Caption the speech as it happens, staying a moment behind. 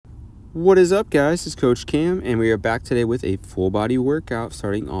What is up, guys? It's Coach Cam, and we are back today with a full body workout,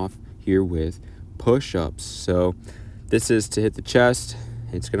 starting off here with push-ups. So this is to hit the chest.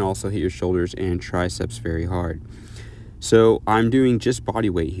 It's going to also hit your shoulders and triceps very hard. So I'm doing just body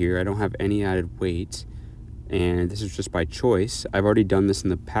weight here. I don't have any added weight, and this is just by choice. I've already done this in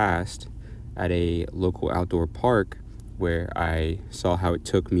the past at a local outdoor park where I saw how it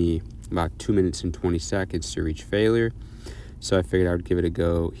took me about 2 minutes and 20 seconds to reach failure. So I figured I would give it a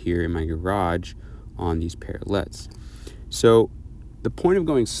go here in my garage on these parallettes. So the point of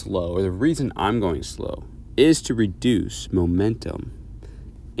going slow, or the reason I'm going slow, is to reduce momentum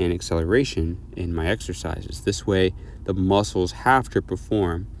and acceleration in my exercises. This way, the muscles have to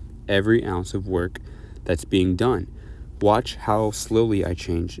perform every ounce of work that's being done. Watch how slowly I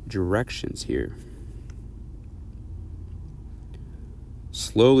change directions here.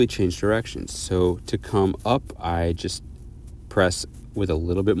 Slowly change directions. So to come up, I just press with a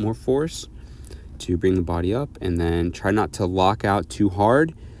little bit more force to bring the body up, and then try not to lock out too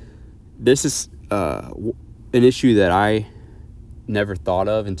hard. This is an issue that I never thought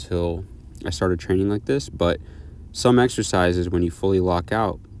of until I started training like this, but some exercises, when you fully lock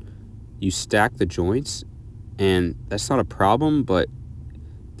out, you stack the joints, and that's not a problem, but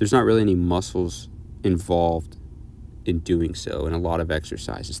there's not really any muscles involved in doing so in a lot of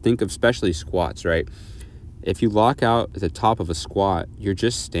exercises. Think of especially squats, right? If you lock out at the top of a squat, you're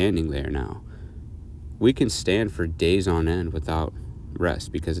just standing there now. We can stand for days on end without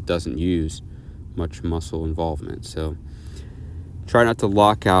rest because it doesn't use much muscle involvement. So try not to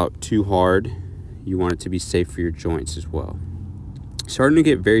lock out too hard. You want it to be safe for your joints as well. Starting to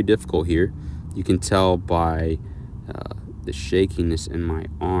get very difficult here. You can tell by the shakiness in my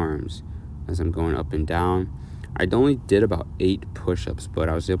arms as I'm going up and down. I only did about 8 push-ups, but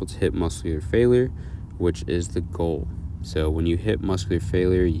I was able to hit muscular failure, which is the goal. So when you hit muscular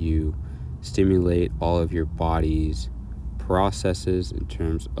failure, you stimulate all of your body's processes in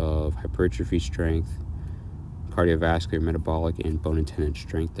terms of hypertrophy, strength, cardiovascular, metabolic, and bone and tendon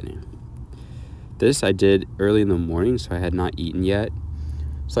strengthening. This I did early in the morning, so I had not eaten yet.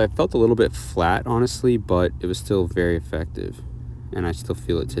 So I felt a little bit flat, honestly, but it was still very effective. And I still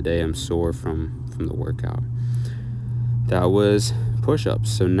feel it today. I'm sore from the workout. That was push-ups.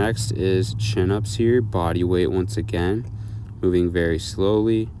 So next is chin-ups here, body weight once again, moving very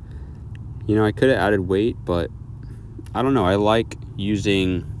slowly. You know, I could have added weight, but I don't know. I like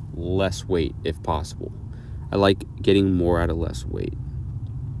using less weight if possible. I like getting more out of less weight.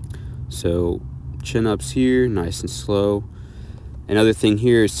 So chin-ups here, nice and slow. Another thing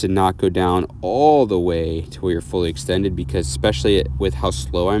here is to not go down all the way to where you're fully extended, because especially with how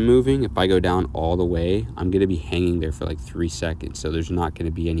slow I'm moving, if I go down all the way, I'm going to be hanging there for like 3 seconds. So there's not going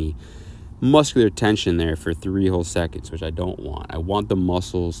to be any muscular tension there for 3 whole seconds, which I don't want. I want the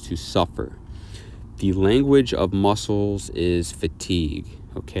muscles to suffer. The language of muscles is fatigue,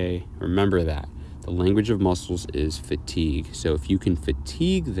 okay? Remember that. The language of muscles is fatigue. So if you can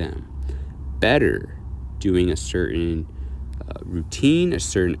fatigue them better doing a certain routine, a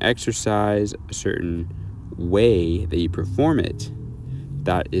certain exercise, a certain way that you perform it,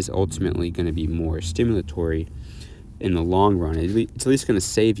 that is ultimately going to be more stimulatory in the long run. It's at least going to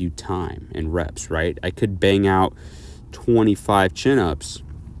save you time and reps, right? I could bang out 25 chin-ups,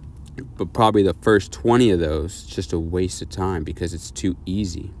 but probably the first 20 of those, it's just a waste of time because it's too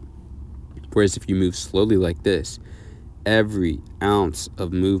easy. Whereas if you move slowly like this, every ounce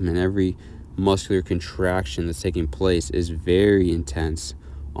of movement, every muscular contraction that's taking place is very intense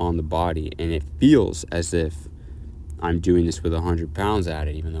on the body, and it feels as if I'm doing this with 100 pounds at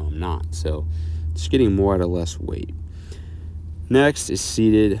it, even though I'm not. So just getting more out of less weight. Next is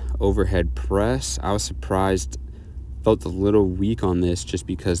seated overhead press. I was surprised, felt a little weak on this just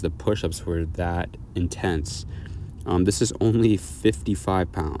because the push-ups were that intense. This is only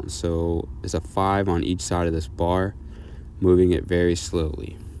 55 pounds, so it's a 5 on each side of this bar, moving it very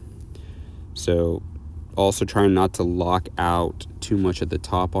slowly. So also trying not to lock out too much at the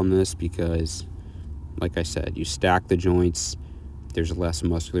top on this because, like I said, you stack the joints, there's less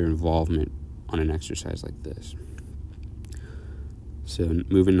muscular involvement on an exercise like this. So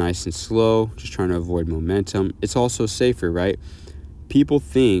moving nice and slow, just trying to avoid momentum. It's also safer, right? People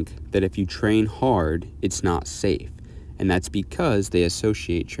think that if you train hard, it's not safe. And that's because they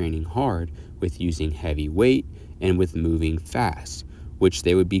associate training hard with using heavy weight and with moving fast, which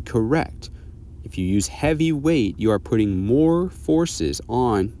they would be correct. If you use heavy weight, you are putting more forces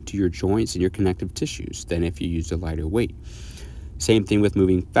on to your joints and your connective tissues than if you use a lighter weight. Same thing with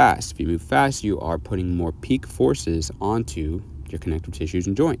moving fast. If you move fast, you are putting more peak forces onto your connective tissues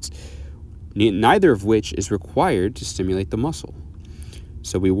and joints, neither of which is required to stimulate the muscle.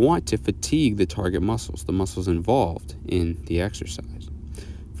 So we want to fatigue the target muscles, the muscles involved in the exercise.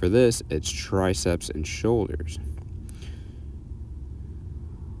 For this, it's triceps and shoulders.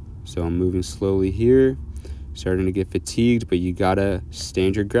 So I'm moving slowly here, starting to get fatigued, but you gotta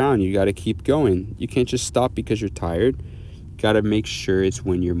stand your ground. You gotta keep going. You can't just stop because you're tired. You gotta make sure it's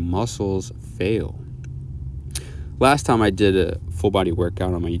when your muscles fail. Last time I did a full body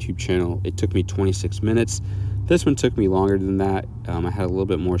workout on my YouTube channel, it took me 26 minutes. This one took me longer than that. I had a little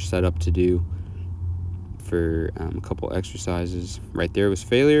bit more setup to do for a couple exercises. Right there was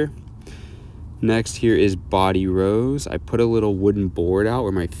failure. Next here is body rows. I put a little wooden board out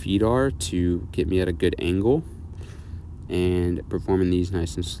where my feet are to get me at a good angle, and performing these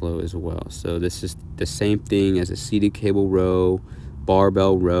nice and slow as well. So this is the same thing as a seated cable row,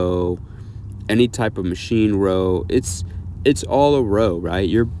 barbell row, any type of machine row. It's all a row, right?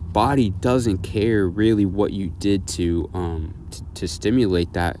 Your body doesn't care really what you did to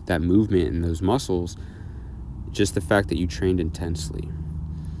stimulate that movement and those muscles, just the fact that you trained intensely.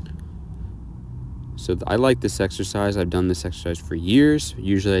 So I like this exercise. I've done this exercise for years.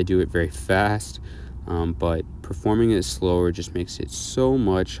 Usually I do it very fast, but performing it slower just makes it so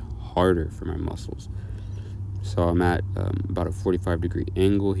much harder for my muscles. So I'm at about a 45-degree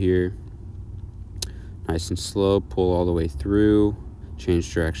angle here. Nice and slow, pull all the way through,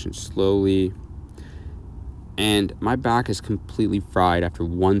 change direction slowly. And my back is completely fried after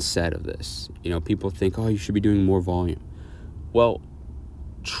one set of this. You know, people think, oh, you should be doing more volume. Well,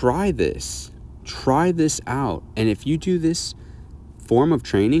 try this. Try this out. And if you do this form of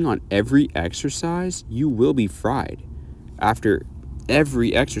training on every exercise, you will be fried. After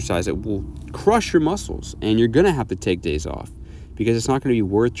every exercise, it will crush your muscles, and you're going to have to take days off because it's not going to be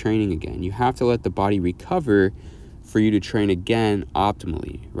worth training again. You have to let the body recover for you to train again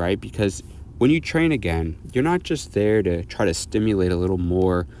optimally, right? Because when you train again, you're not just there to try to stimulate a little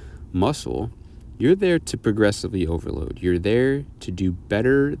more muscle. You're there to progressively overload. You're there to do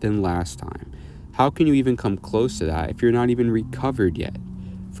better than last time. How can you even come close to that if you're not even recovered yet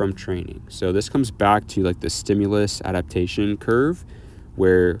from training? So this comes back to like the stimulus adaptation curve,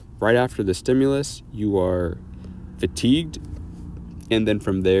 where right after the stimulus, you are fatigued. And then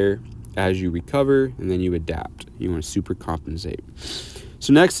from there, as you recover, and then you adapt. You want to super compensate.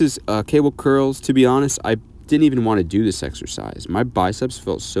 So next is cable curls. To be honest, I didn't even want to do this exercise. My biceps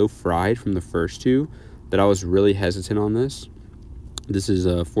felt so fried from the first two that I was really hesitant on this. This is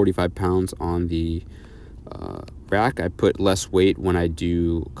 45 pounds on the rack. I put less weight when I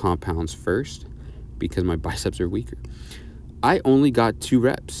do compounds first because my biceps are weaker. I only got 2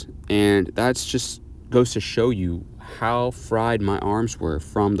 reps, and that's just goes to show you how fried my arms were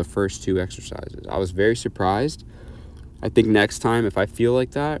from the first 2 exercises. I was very surprised. I think next time, if I feel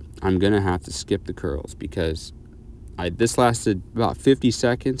like that, I'm going to have to skip the curls because this lasted about 50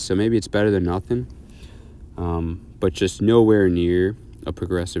 seconds, so maybe it's better than nothing. But just nowhere near a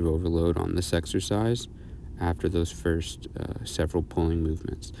progressive overload on this exercise after those first several pulling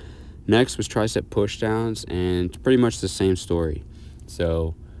movements. Next was tricep pushdowns, and pretty much the same story.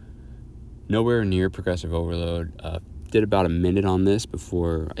 So nowhere near progressive overload. Did about a minute on this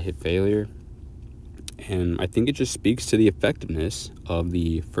before I hit failure. And I think it just speaks to the effectiveness of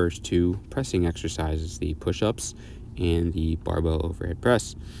the first 2 pressing exercises, the push-ups and the barbell overhead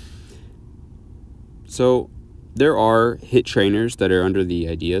press. So there are HIIT trainers that are under the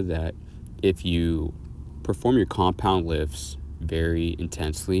idea that if you perform your compound lifts very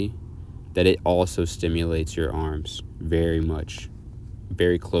intensely, that it also stimulates your arms very much,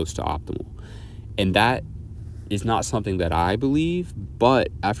 very close to optimal. And that is not something that I believe, but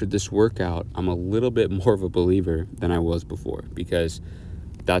after this workout, I'm a little bit more of a believer than I was before because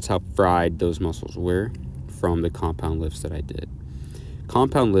that's how fried those muscles were from the compound lifts that I did.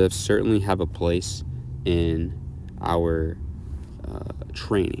 Compound lifts certainly have a place in our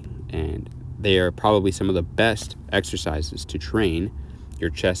training, and they are probably some of the best exercises to train your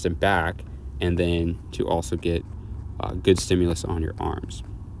chest and back, and then to also get good stimulus on your arms.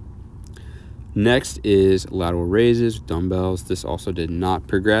 Next is lateral raises, dumbbells. This also did not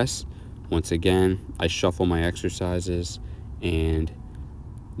progress. Once again, I shuffle my exercises, and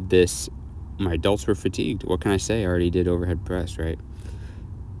my delts were fatigued. What can I say? I already did overhead press, right?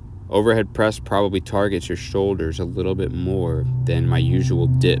 Overhead press probably targets your shoulders a little bit more than my usual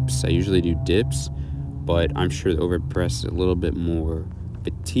dips. I usually do dips, but I'm sure the overhead press is a little bit more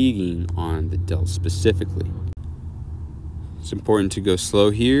fatiguing on the delts specifically. It's important to go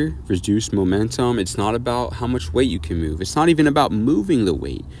slow here, reduce momentum. It's not about how much weight you can move. It's not even about moving the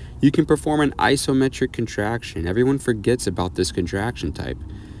weight. You can perform an isometric contraction. Everyone forgets about this contraction type.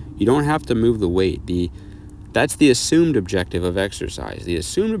 You don't have to move the weight. The That's the assumed objective of exercise. The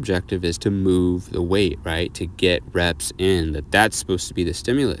assumed objective is to move the weight, right? To get reps in, that's supposed to be the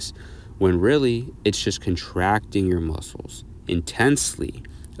stimulus, when really it's just contracting your muscles intensely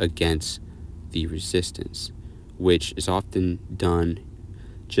against the resistance, which is often done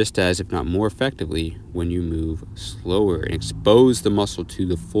just as, if not more effectively, when you move slower and expose the muscle to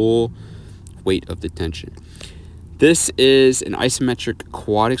the full weight of the tension. This is an isometric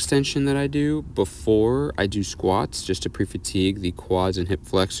quad extension that I do before I do squats, just to pre-fatigue the quads and hip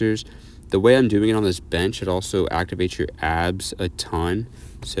flexors. The way I'm doing it on this bench, it also activates your abs a ton.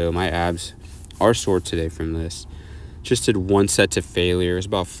 So my abs are sore today from this. Just did one set to failure. It's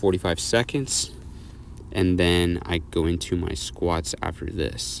about 45 seconds. And then I go into my squats after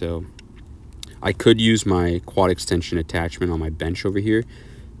this. So I could use my quad extension attachment on my bench over here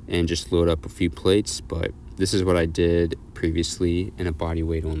and just load up a few plates, but this is what I did previously in a body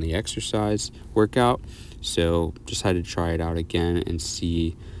weight only exercise workout. So just had to try it out again and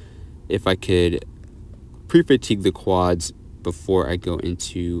see if I could pre-fatigue the quads before I go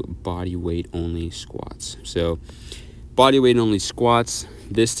into body weight only squats. So body weight only squats,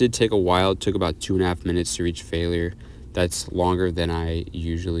 this did take a while. It took about 2.5 minutes to reach failure. That's longer than I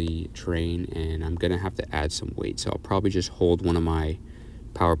usually train, and I'm gonna have to add some weight. So I'll probably just hold one of my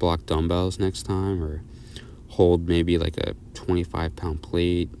power block dumbbells next time, or hold maybe like a 25-pound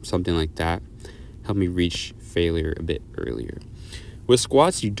plate, something like that. Help me reach failure a bit earlier. With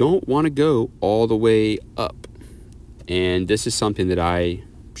squats, you don't want to go all the way up, and this is something that I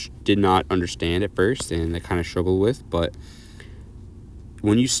did not understand at first and I kind of struggled with. But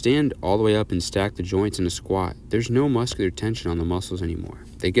when you stand all the way up and stack the joints in a squat, there's no muscular tension on the muscles anymore.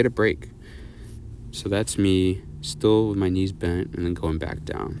 They get a break. So that's me still with my knees bent and then going back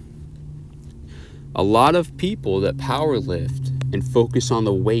down. A lot of people that power lift and focus on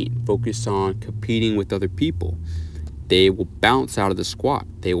the weight, focus on competing with other people, they will bounce out of the squat.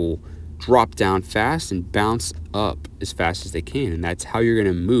 They will drop down fast and bounce up as fast as they can, and that's how you're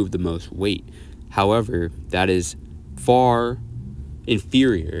going to move the most weight. However, that is far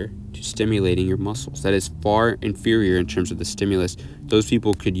inferior to stimulating your muscles. That is far inferior in terms of the stimulus. Those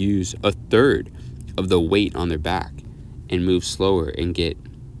people could use a third of the weight on their back and move slower and get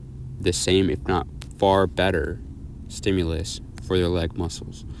the same, if not far better, stimulus for their leg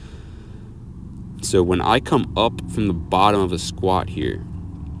muscles. So when I come up from the bottom of a squat here,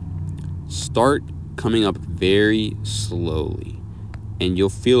 start coming up very slowly, and you'll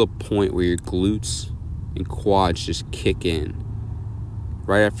feel a point where your glutes and quads just kick in.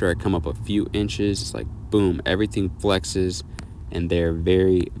 Right after I come up a few inches, it's like boom, everything flexes, and they're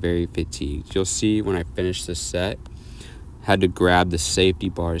very, very fatigued. You'll see when I finish this set, I had to grab the safety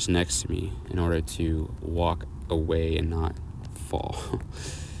bars next to me in order to walk away and not fall.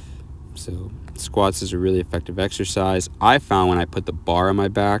 So squats is a really effective exercise. I found when I put the bar on my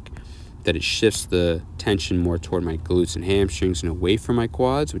back that it shifts the tension more toward my glutes and hamstrings and away from my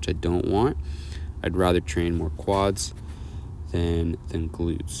quads, which I don't want. I'd rather train more quads than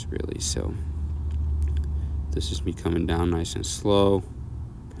glutes, really. So this is me coming down nice and slow.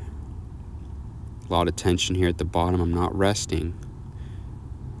 A lot of tension here at the bottom. I'm not resting.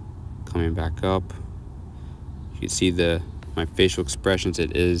 Coming back up. You can see my facial expressions.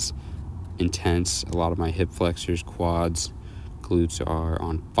 It is intense. A lot of my hip flexors, quads, glutes are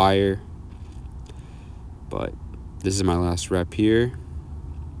on fire. But this is my last rep here.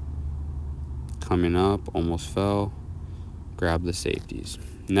 Coming up, almost fell. Grab the safeties.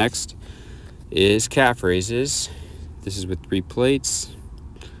 Next is calf raises. This is with 3 plates.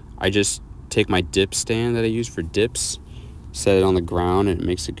 I just take my dip stand that I use for dips, set it on the ground, and it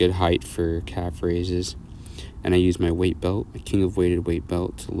makes a good height for calf raises. And I use my weight belt, my King of Weighted weight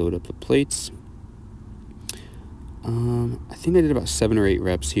belt, to load up the plates. I think I did about 7 or 8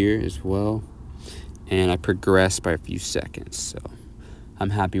 reps here as well, and I progressed by a few seconds, so I'm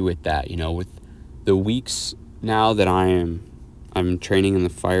happy with that. You know, with the weeks now that I'm training in the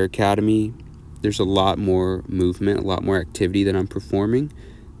Fire Academy, there's a lot more movement, a lot more activity that I'm performing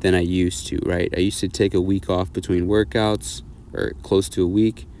than I used to, right? I used to take a week off between workouts, or close to a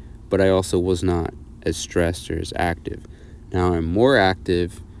week, but I also was not as stressed or as active. Now I'm more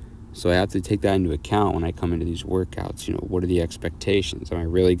active, so I have to take that into account when I come into these workouts. You know, what are the expectations? Am I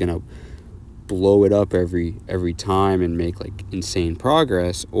really gonna blow it up every time and make like insane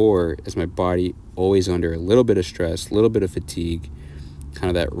progress, or is my body always under a little bit of stress, a little bit of fatigue, kind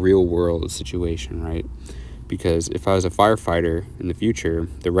of that real world situation, right? Because if I was a firefighter in the future,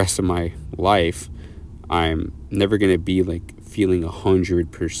 the rest of my life, I'm never gonna be like feeling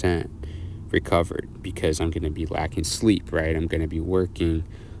 100% recovered, because I'm gonna be lacking sleep, right? I'm gonna be working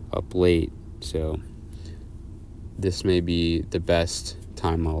up late. So this may be the best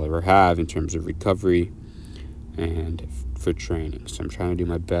time I'll ever have in terms of recovery and for training. So I'm trying to do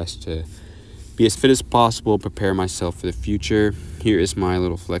my best to be as fit as possible, prepare myself for the future. Here is my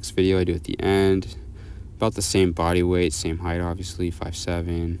little flex video I do at the end. About the same body weight, same height, obviously,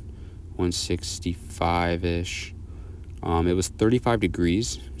 5'7", 165-ish. It was 35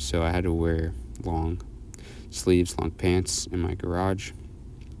 degrees, so I had to wear long sleeves, long pants in my garage.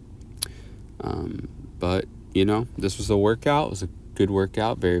 But, you know, this was a workout. It was a good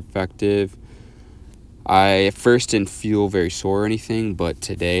workout, very effective. I at first didn't feel very sore or anything, but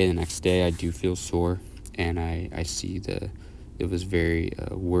today, the next day, I do feel sore, and I see it was very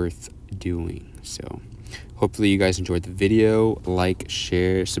worth doing. So hopefully you guys enjoyed the video. Like,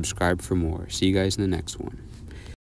 share, subscribe for more. See you guys in the next one.